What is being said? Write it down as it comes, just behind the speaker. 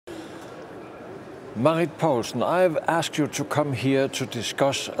Marit Paulsen, I've asked you to come here to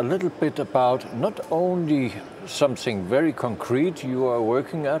discuss a little bit about not only something very concrete you are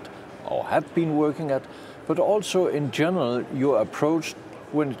working at or have been working at, but also in general your approach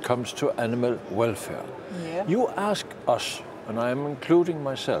when it comes to animal welfare. Yeah. You ask us, and I am including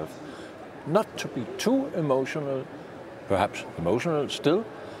myself, not to be too emotional, perhaps emotional still,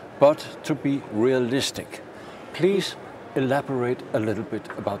 but to be realistic. Please elaborate a little bit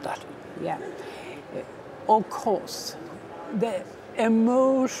about that. Yeah. Of course, the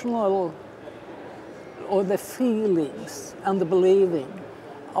emotional or the feelings and the believing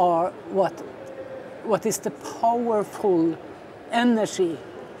are what is the powerful energy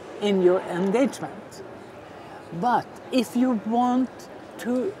in your engagement. But if you want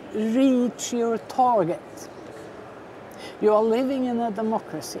to reach your target, you are living in a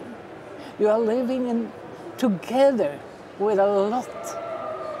democracy. You are living together with a lot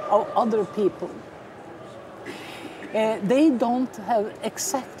of other people. They don't have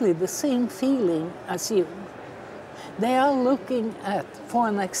exactly the same feeling as you. They are looking at, for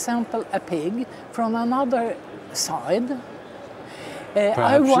an example, a pig from another side.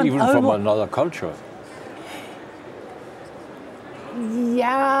 Perhaps even from another culture.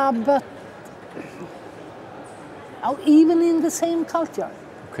 Yeah, but even in the same culture,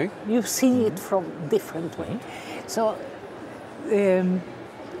 okay, you see it from different way. So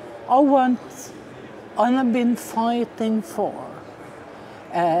I've been fighting for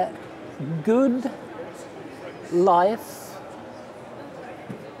a good life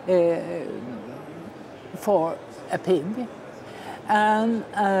for a pig and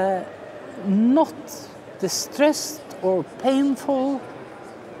not distressed or painful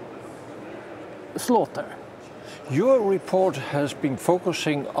slaughter. Your report has been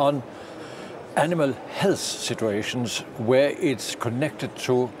focusing on animal health situations where it's connected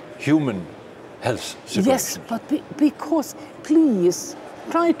to human health situations. Yes, but because, please,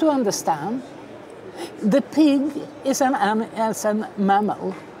 try to understand, the pig is a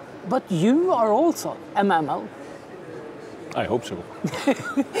mammal, but you are also a mammal. I hope so.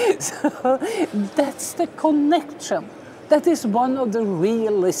 So that's the connection. That is one of the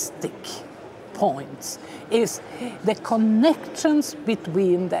realistic points, is the connections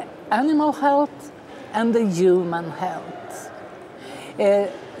between the animal health and the human health.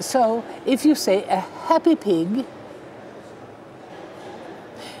 So if you say a happy pig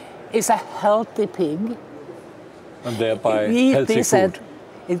is a healthy pig, and thereby healthy food.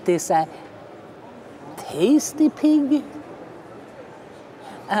 It is a tasty pig,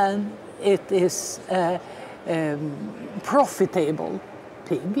 and it is a profitable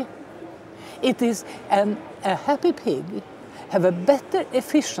pig. It is a happy pig have a better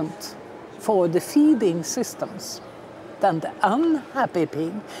efficient for the feeding systems than the unhappy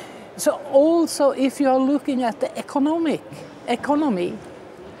pig. So also if you are looking at the economy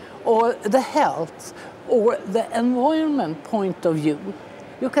or the health or the environment point of view,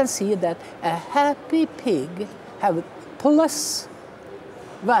 you can see that a happy pig have plus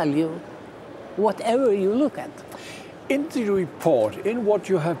value whatever you look at. In the report, in what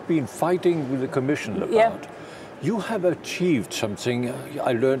you have been fighting with the Commission about, you have achieved something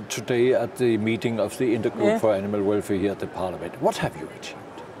I learned today at the meeting of the Intergroup for Animal Welfare here at the Parliament. What have you achieved?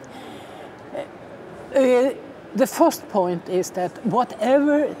 The first point is that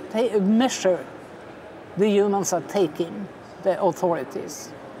whatever measure the humans are taking, the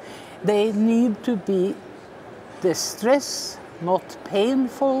authorities, they need to be distress, not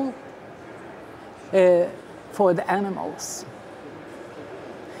painful, for the animals.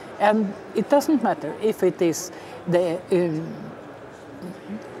 And it doesn't matter if it is the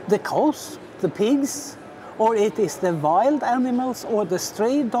cows, the pigs, or it is the wild animals or the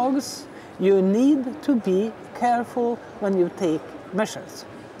stray dogs. You need to be careful when you take measures.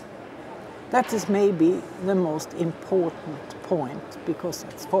 That is maybe the most important point, because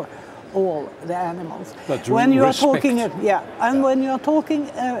it's for all the animals. When you are talking, when you are talking,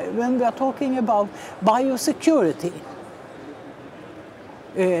 when we are talking about biosecurity,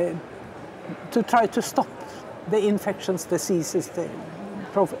 to try to stop the infections, diseases,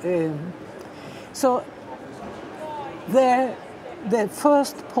 so the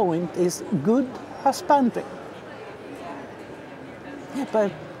first point is good husbandry.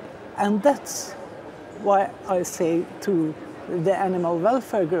 And that's why I say to the animal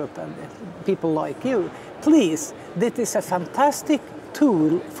welfare group and people like you, please, this is a fantastic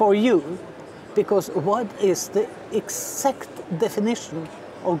tool for you, because what is the exact definition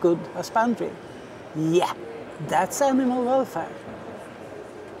of good husbandry? Yeah, that's animal welfare.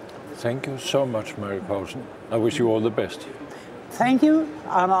 Thank you so much, Marit Paulsen. I wish you all the best. Thank you.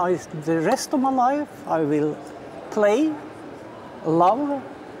 and the rest of my life I will play, love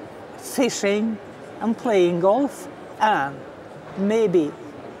fishing and playing golf, and maybe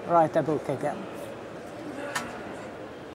write a book again.